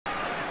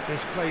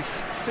This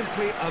place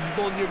simply a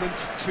monument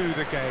to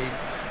the game.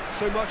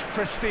 So much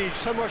prestige,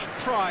 so much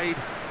pride,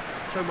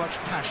 so much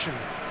passion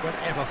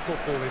whenever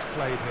football is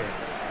played here.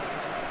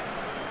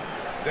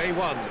 Day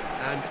one,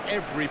 and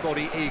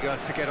everybody eager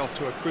to get off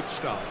to a good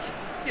start.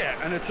 Yeah,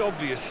 and it's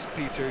obvious,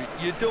 Peter,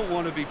 you don't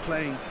want to be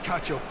playing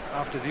catch-up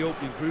after the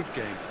opening group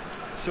game.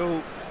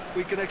 So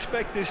we can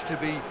expect this to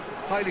be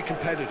highly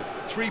competitive.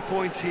 3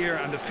 points here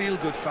and the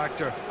feel-good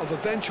factor of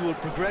eventual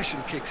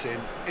progression kicks in.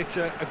 It's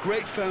a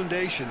great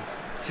foundation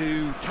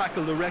to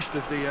tackle the rest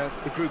of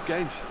the group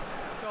games.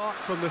 Start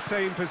from the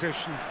same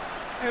position.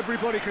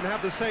 Everybody can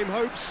have the same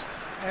hopes,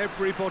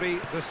 everybody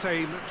the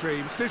same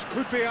dreams. This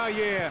could be our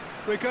year.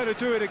 We're going to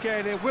do it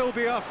again. It will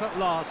be us at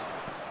last.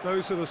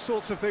 Those are the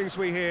sorts of things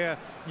we hear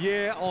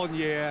year on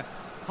year.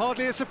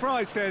 Hardly a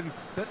surprise then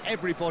that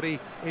everybody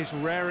is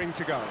raring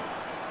to go.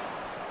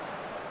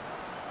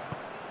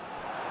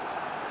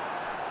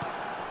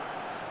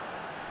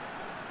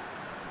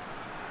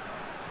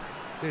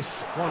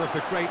 This one of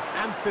the great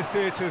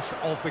amphitheatres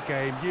of the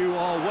game. You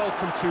are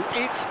welcome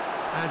to it,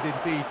 and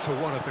indeed to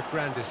one of the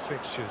grandest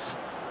fixtures.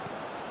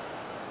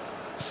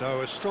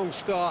 So a strong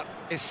start,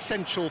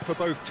 essential for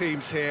both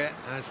teams here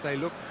as they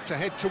look to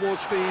head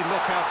towards the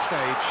knockout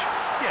stage.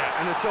 Yeah,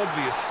 and it's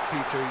obvious,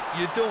 Peter,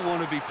 you don't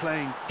want to be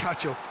playing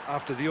catch-up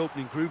after the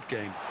opening group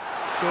game.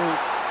 So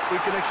we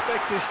can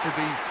expect this to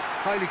be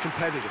highly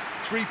competitive.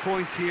 3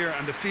 points here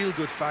and the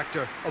feel-good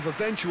factor of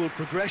eventual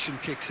progression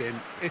kicks in.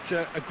 It's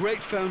a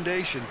great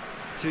foundation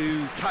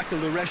to tackle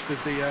the rest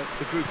of the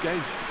group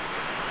games.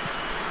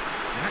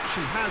 The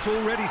action has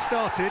already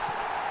started.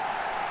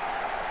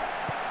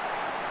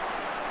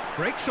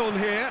 Breaks on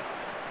here.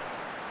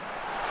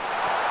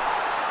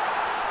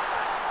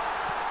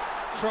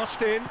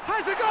 Crossed in.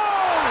 Has a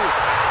goal!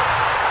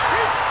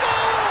 He's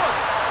scored!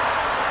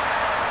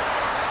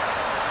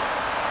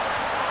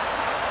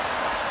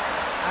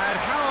 And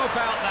how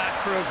about that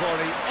for a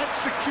volley?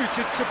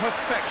 Executed to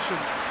perfection.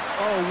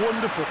 Oh,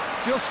 wonderful.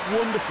 Just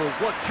wonderful.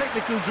 What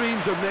technical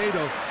dreams are made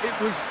of. It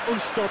was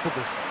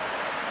unstoppable.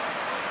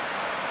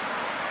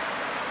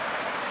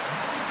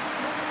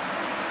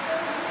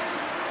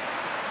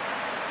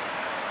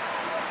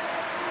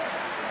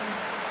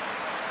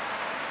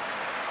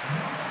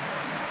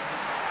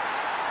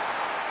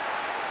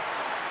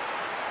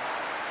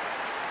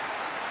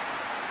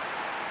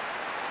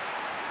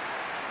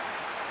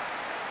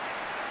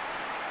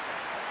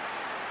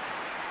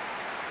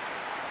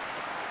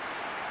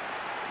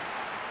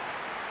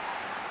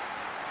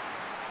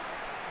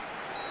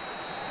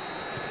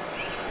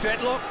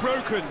 Deadlock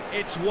broken,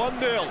 it's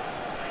 1-0.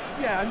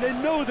 Yeah, and they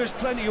know there's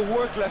plenty of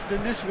work left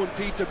in this one,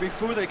 Peter,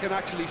 before they can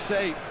actually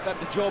say that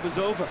the job is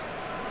over.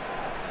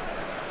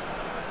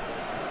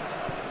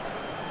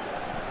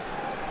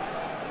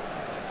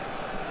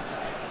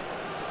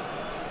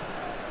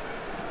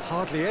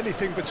 Hardly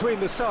anything between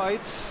the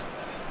sides,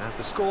 and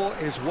the score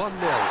is 1-0.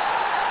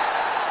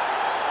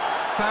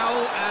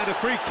 Foul and a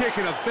free kick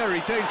in a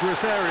very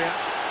dangerous area.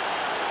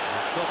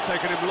 It's not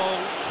taken him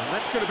long, and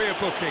that's going to be a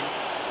booking.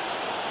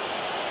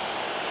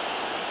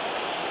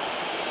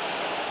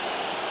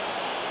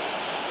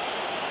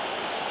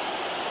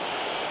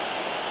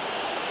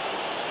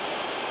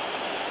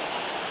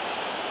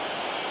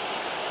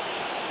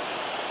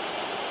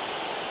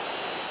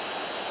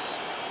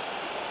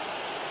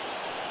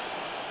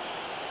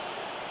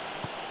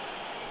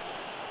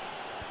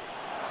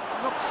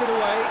 Knocks it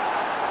away.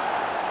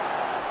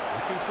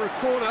 Looking for a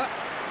corner.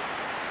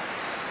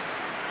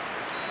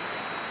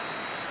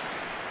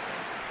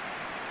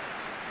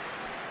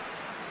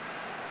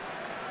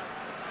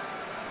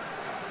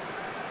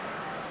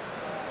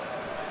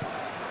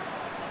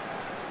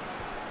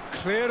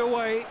 Cleared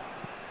away.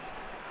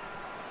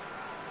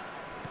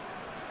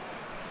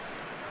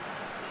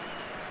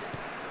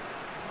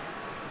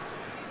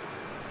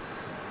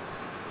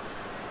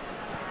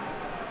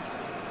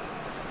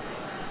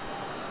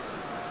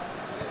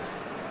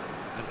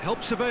 And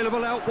help's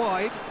available out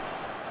wide.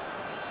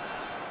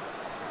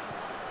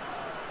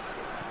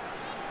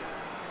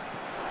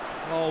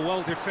 Oh,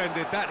 well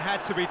defended. That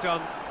had to be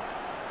done.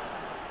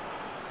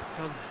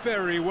 Done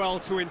very well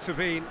to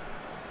intervene.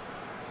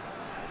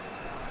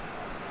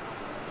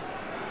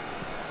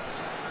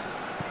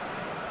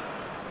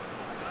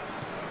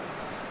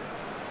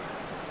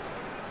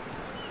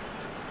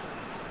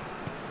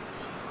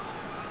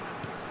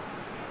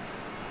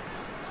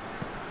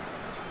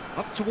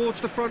 Up towards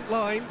the front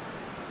line.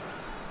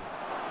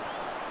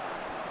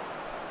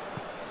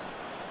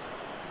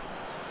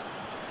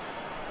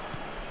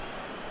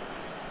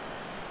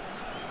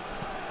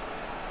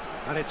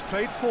 And it's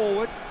played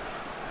forward.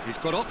 He's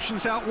got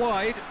options out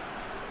wide.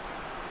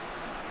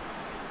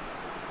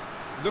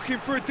 Looking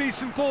for a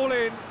decent ball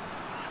in.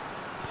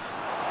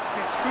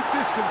 Gets good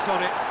distance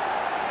on it.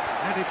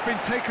 And it's been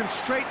taken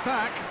straight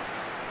back.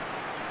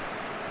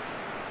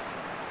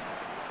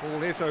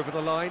 Ball is over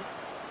the line.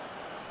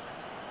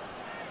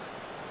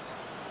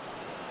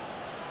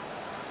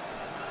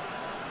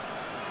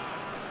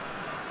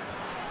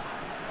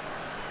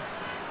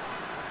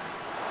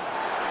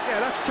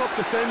 that's top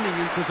defending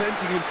and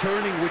preventing him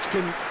turning, which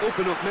can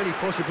open up many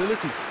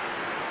possibilities.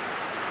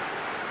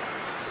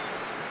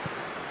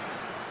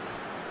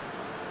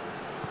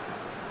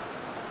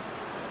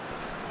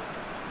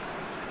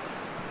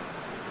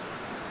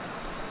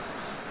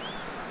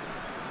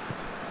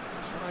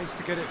 Tries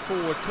to get it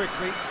forward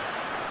quickly.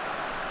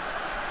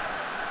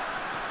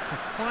 It's a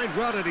fine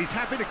run and he's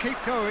happy to keep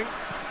going.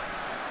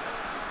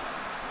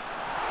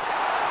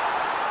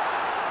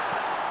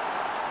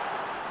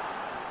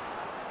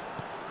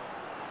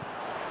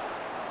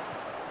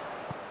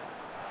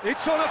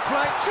 It's on a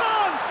play,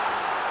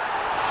 chance!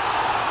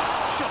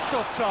 Just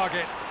off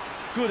target.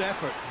 Good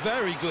effort,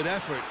 very good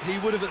effort. He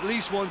would have at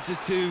least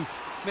wanted to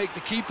make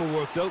the keeper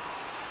work, though.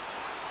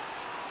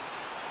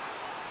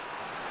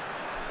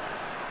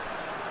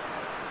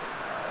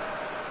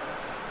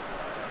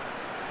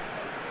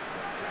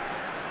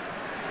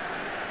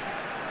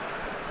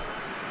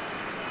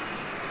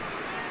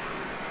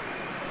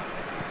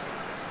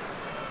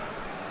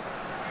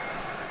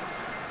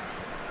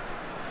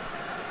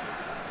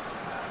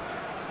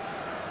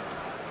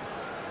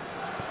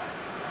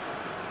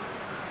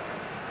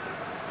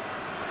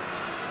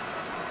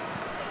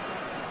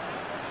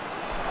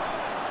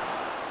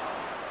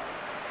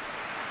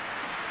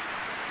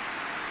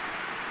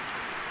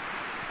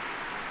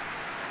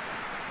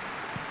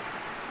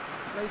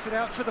 Plays it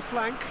out to the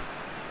flank.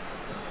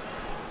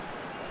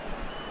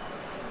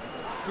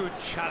 Good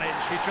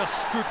challenge, he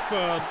just stood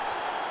firm.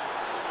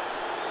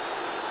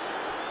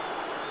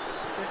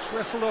 Gets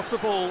wrestled off the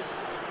ball.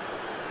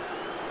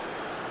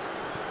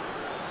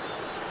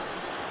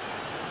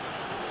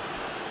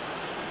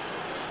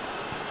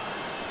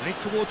 Made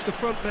towards the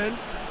front men.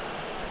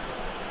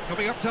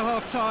 Coming up to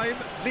half-time,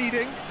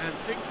 leading, and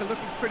things are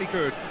looking pretty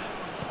good.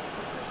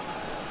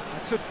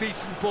 That's a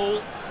decent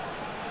ball.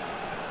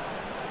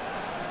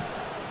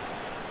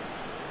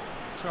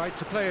 Tried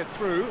to play it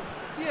through.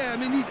 Yeah, I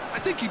mean, I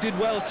think he did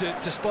well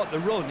to spot the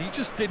run. He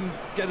just didn't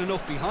get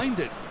enough behind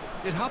it.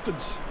 It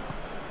happens.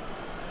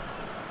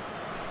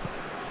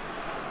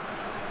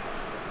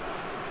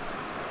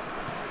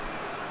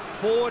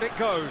 Forward it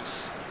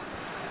goes.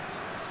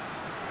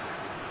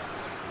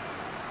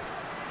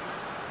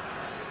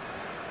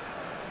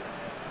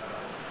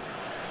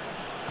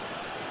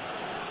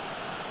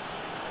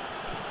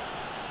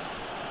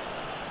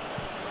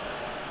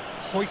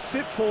 Hoists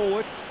it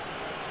forward.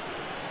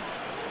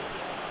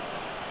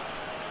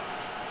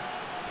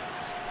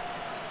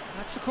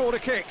 That's a corner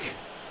kick.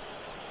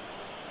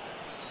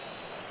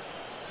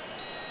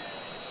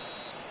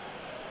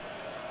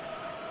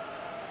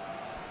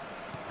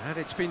 And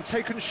it's been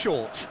taken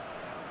short.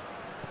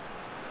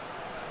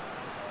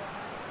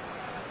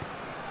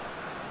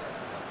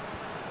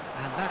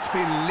 And that's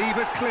been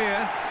levered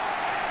clear.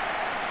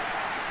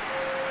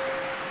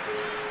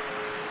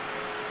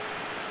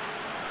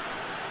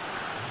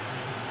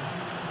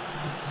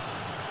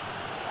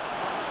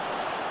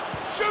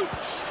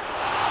 Shoots!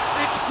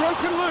 It's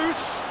broken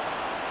loose.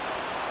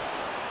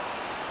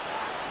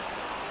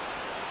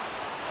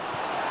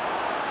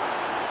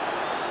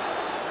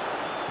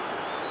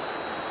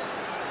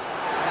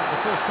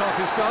 First half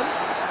is done,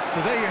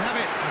 so there you have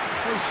it, a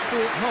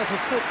close-fought half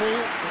of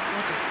football, but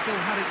one that still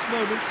had its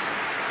moments,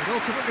 and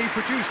ultimately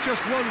produced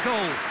just one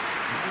goal.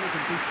 A more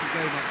than decent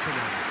game up to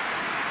now.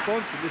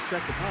 Points in this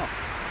second half.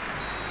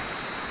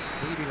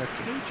 Leading a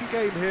cagey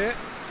game here,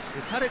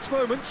 it's had its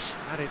moments,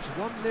 and it's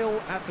 1-0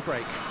 at the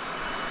break.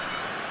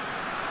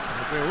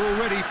 And we're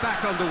already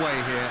back underway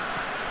here.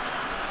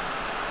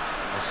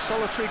 A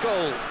solitary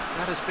goal,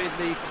 that has been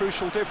the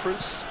crucial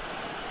difference.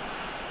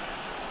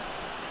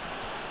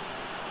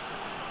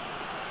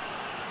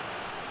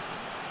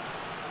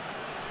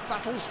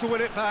 Battles to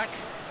win it back.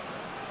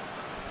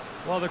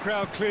 Well, the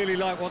crowd clearly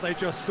like what they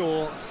just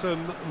saw.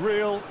 Some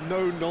real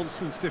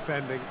no-nonsense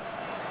defending.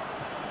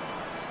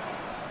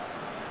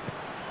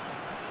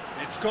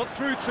 It's got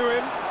through to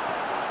him.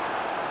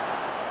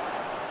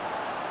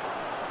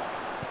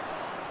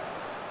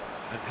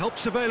 And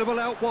help's available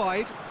out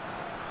wide.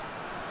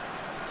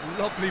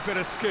 Lovely bit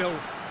of skill.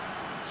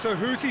 So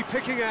who's he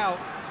picking out?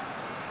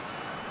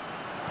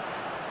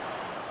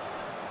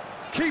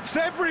 Keeps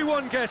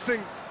everyone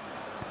guessing.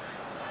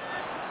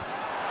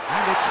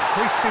 And it's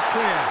hoisted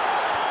clear.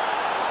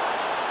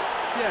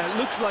 Yeah, it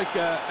looks like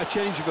a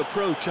change of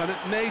approach, and it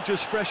may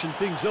just freshen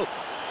things up.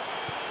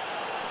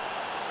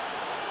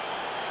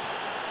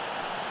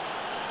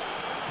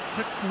 It's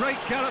a great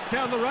gallop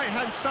down the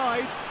right-hand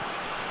side.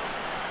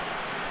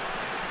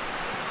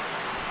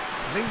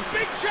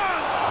 Big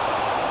chance!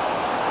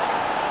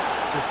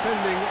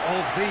 Defending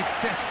of the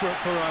desperate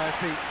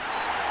variety.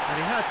 And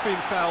he has been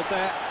fouled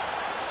there.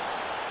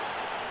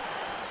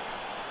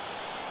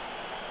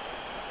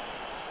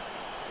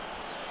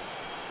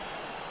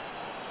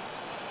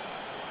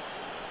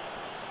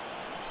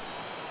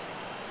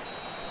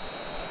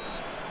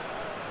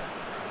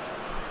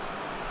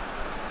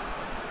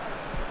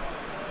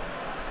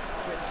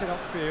 Gets it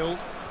upfield.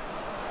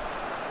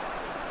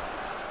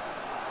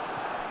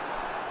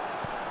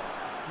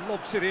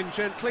 Lobs it in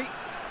gently.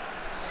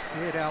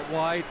 Steered out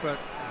wide, but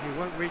he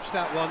won't reach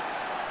that one.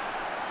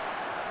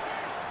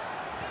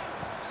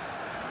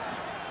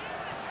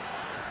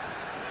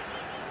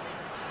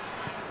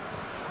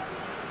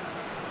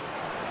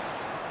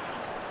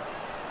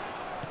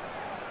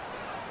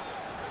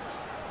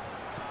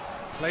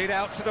 Played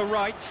out to the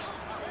right.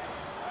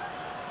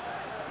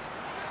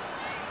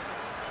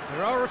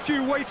 There are a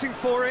few waiting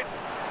for it.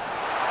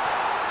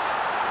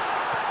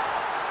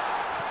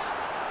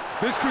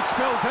 This could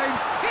spell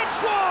danger.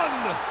 It's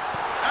one!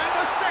 And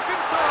the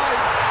second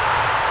time!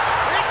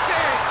 It's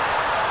in!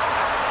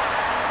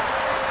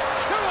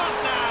 2 up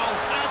now,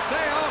 and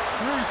they are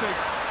cruising.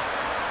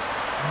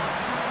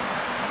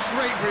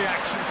 Great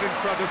reactions in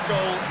front of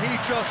goal. He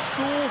just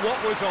saw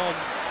what was on.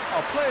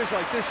 Oh, players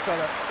like this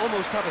fella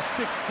almost have a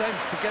sixth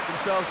sense to get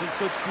themselves in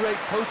such great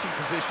coaching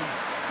positions.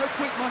 How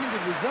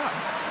quick-minded was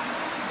that?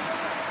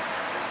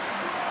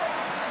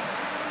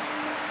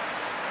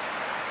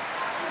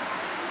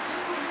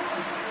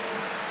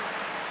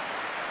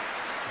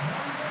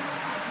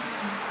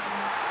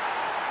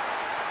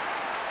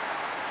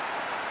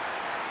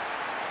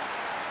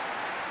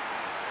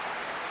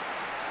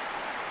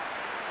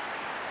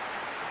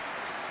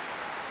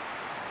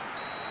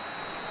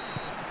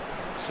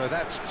 So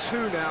that's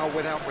 2 now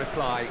without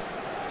reply.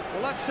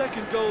 Well, that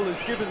second goal has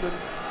given them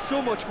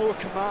so much more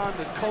command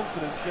and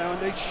confidence now,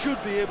 and they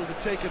should be able to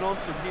take it on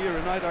from here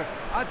and either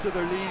add to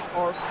their lead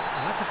or...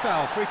 And that's a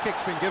foul. Free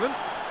kick's been given.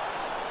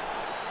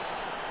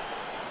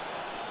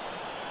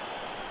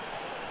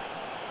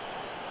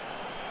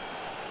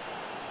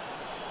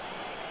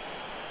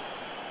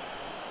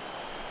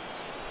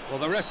 Well,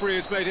 the referee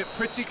has made it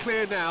pretty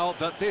clear now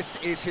that this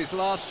is his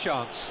last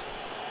chance.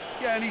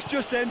 Yeah, and he's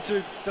just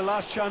entered the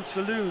last chance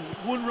saloon.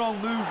 One wrong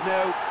move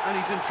now, and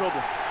he's in trouble.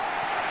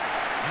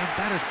 And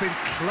that has been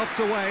clubbed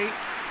away.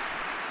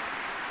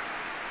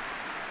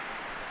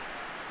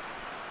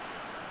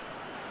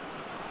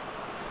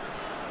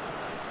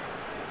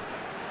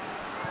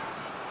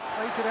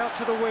 Plays it out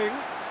to the wing.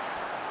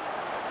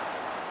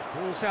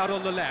 Ball's out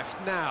on the left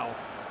now.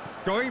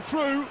 Going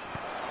through.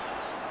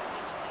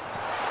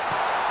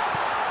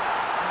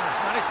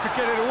 Managed to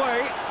get it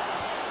away.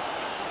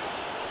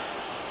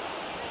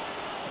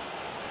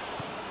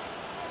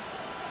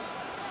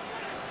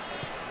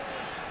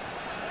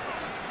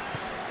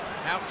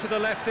 Out to the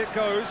left it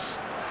goes.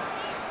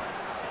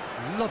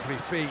 Lovely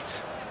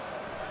feet.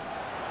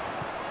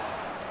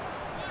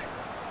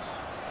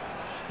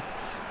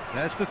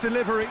 There's the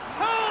delivery.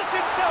 Hurls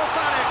himself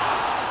at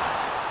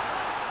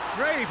it!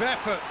 Brave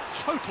effort,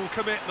 total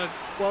commitment.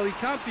 Well, he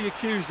can't be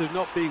accused of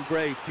not being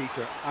brave,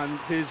 Peter, and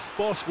his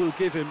boss will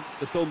give him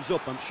the thumbs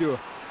up, I'm sure.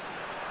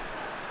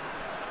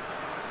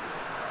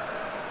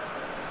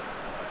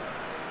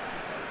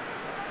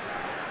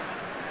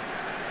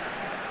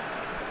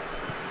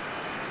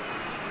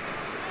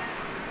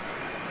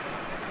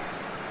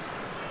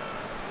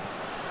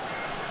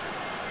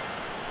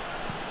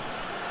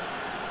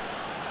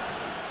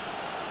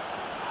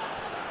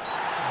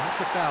 That's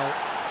a foul.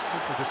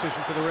 Simple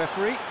decision for the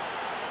referee.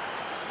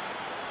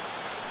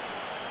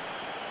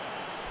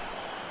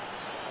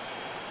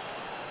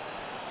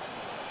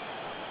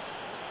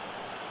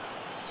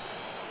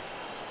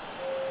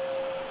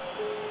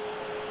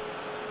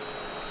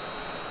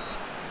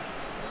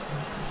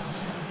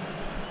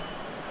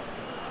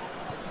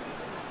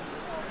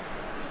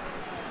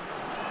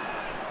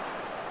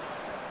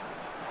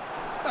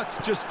 That's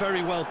just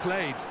very well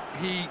played.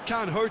 He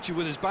can't hurt you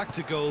with his back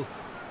to goal,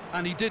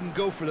 and he didn't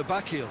go for the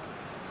back heel.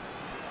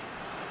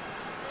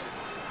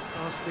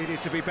 Pass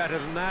needed to be better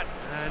than that,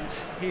 and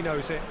he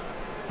knows it.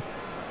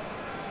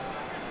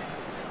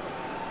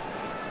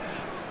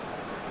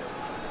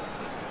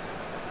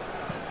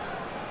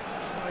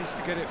 Tries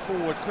to get it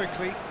forward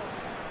quickly.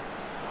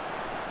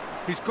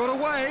 He's got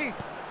away.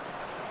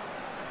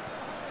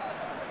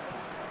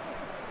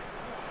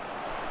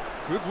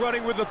 Good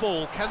running with the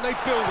ball. Can they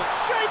build it?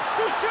 Shapes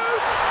to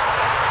shoot!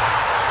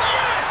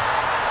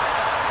 Yes!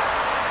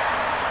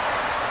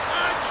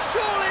 And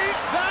surely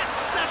that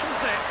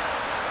settles it.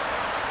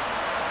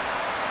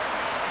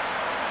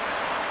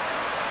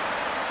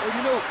 Well,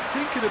 you know,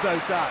 thinking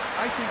about that,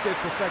 I think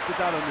they've perfected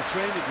that on the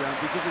training ground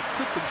because it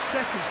took them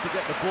seconds to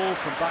get the ball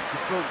from back to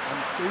front, and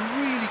they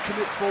really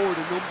commit forward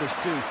in numbers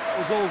too. It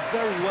was all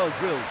very well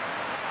drilled.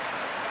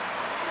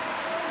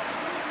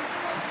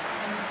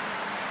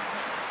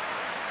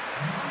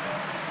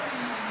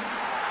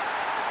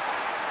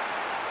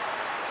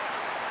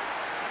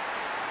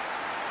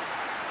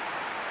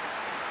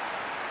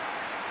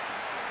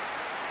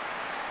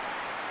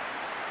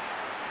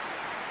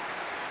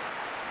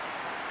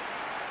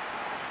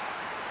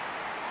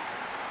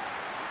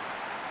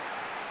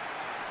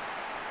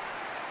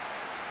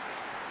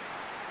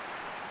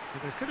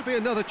 There's going to be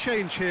another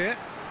change here.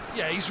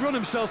 Yeah, he's run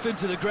himself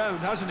into the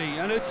ground, hasn't he?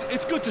 And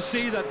it's good to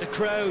see that the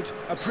crowd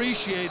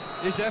appreciate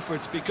his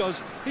efforts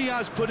because he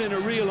has put in a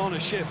real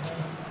honest shift.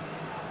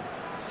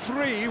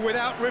 3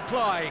 without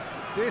reply.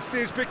 This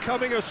is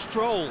becoming a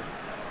stroll.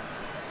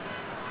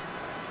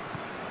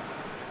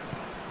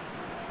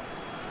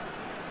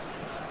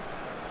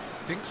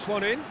 Dinks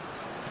one in.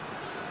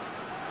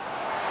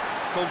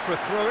 gone for a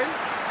throw-in.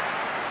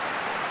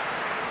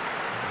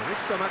 There is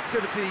some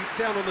activity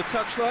down on the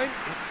touchline.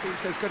 It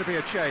seems there's going to be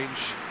a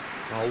change.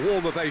 A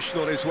warm ovation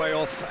on his way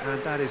off,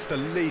 and that is the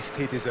least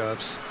he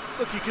deserves.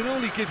 Look, you can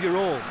only give your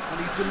all, and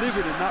he's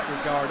delivered in that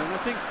regard, and I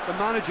think the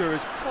manager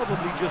has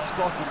probably just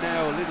spotted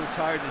now a little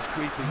tiredness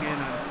creeping in,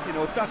 and, you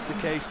know, if that's the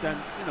case,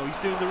 then, you know, he's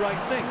doing the right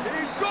thing.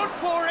 He's gone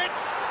for it!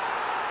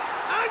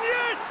 And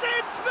yes,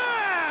 it's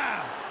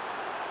there!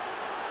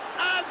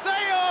 And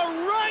they are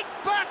right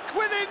back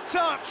within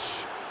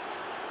touch!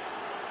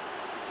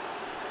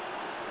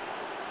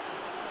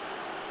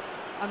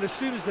 And as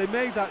soon as they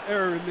made that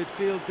error in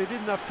midfield, they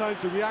didn't have time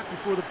to react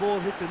before the ball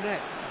hit the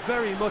net.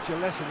 Very much a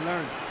lesson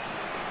learned.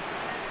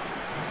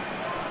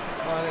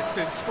 Well, it's an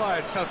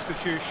inspired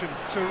substitution.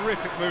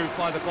 Terrific move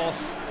by the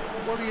boss.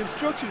 Well, the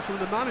instruction from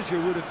the manager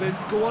would have been,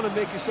 go on and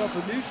make yourself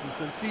a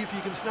nuisance and see if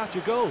you can snatch a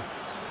goal.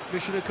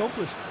 Mission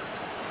accomplished.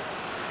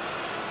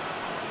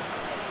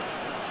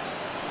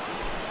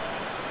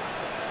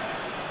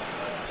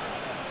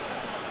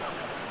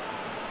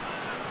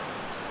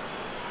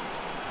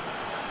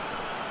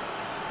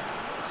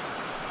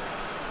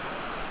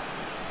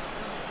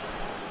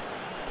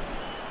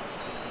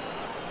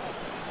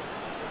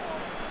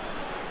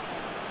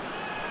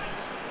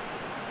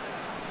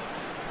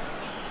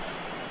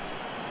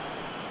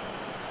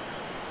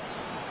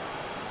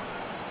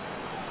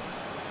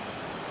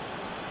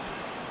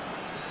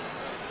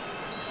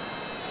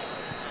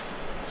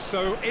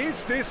 So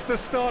is this the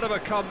start of a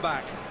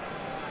comeback?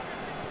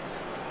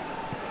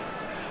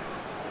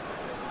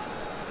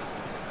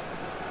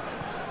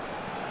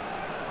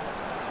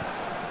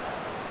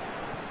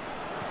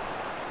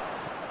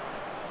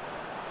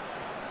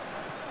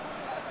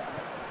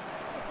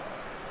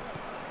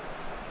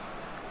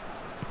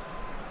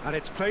 And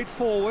it's played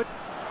forward.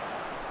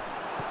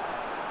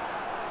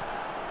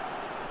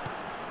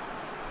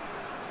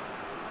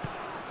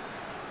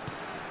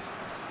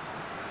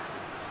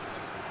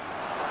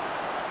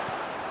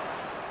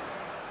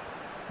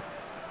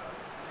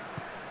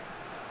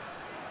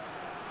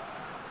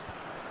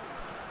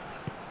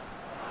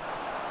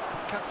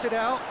 Cuts it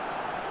out.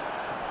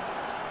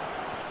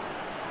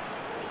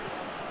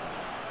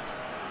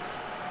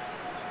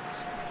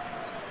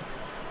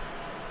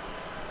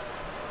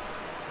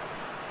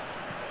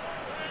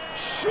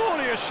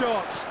 Surely a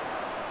shot.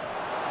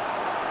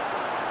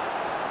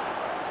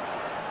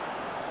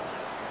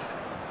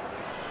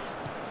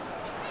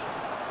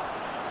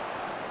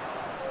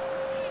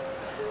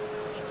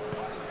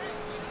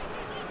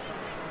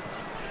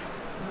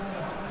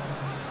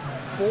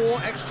 Four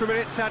extra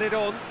minutes added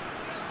on.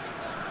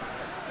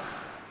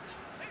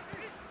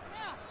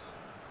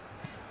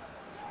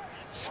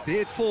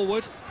 Steered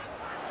forward.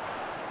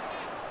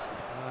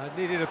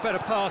 Needed a better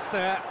pass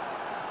there.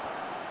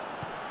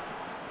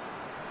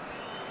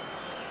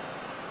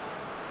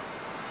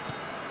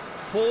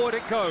 Forward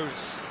it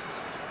goes.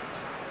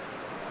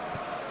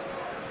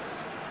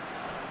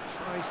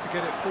 Tries to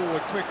get it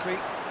forward quickly.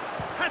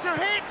 Has a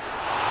hit!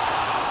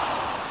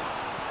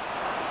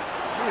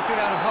 Clears it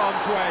out of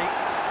harm's way.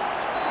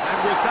 And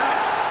with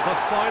that, the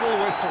final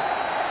whistle.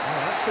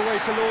 Well, that's the way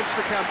to launch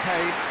the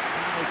campaign.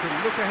 They can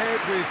look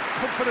ahead with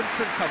confidence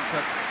and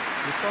comfort.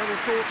 Your final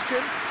thoughts,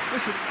 Jim?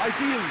 Listen,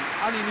 ideally,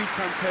 any new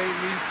campaign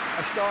needs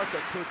a start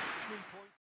that puts 3